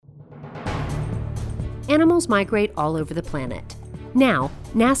Animals migrate all over the planet. Now,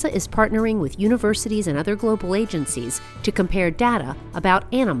 NASA is partnering with universities and other global agencies to compare data about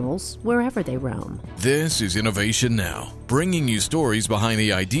animals wherever they roam. This is Innovation Now, bringing you stories behind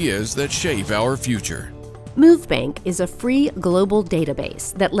the ideas that shape our future. MoveBank is a free global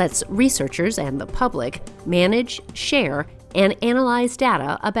database that lets researchers and the public manage, share, and analyze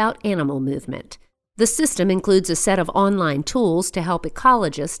data about animal movement. The system includes a set of online tools to help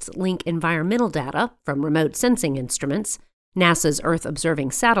ecologists link environmental data from remote sensing instruments, NASA's Earth-observing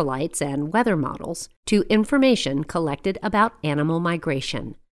satellites and weather models, to information collected about animal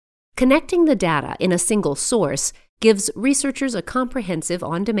migration. Connecting the data in a single source gives researchers a comprehensive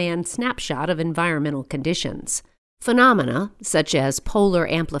on-demand snapshot of environmental conditions. Phenomena, such as polar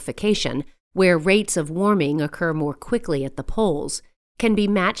amplification, where rates of warming occur more quickly at the poles, can be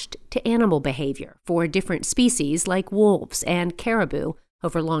matched to animal behavior for different species like wolves and caribou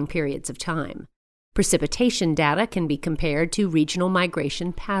over long periods of time. Precipitation data can be compared to regional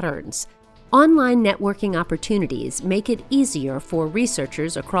migration patterns. Online networking opportunities make it easier for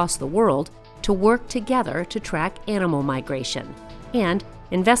researchers across the world to work together to track animal migration and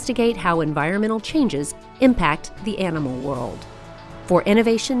investigate how environmental changes impact the animal world. For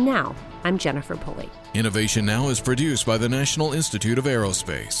Innovation Now, I'm Jennifer Pulley. Innovation Now is produced by the National Institute of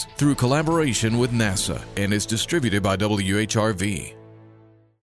Aerospace through collaboration with NASA and is distributed by WHRV.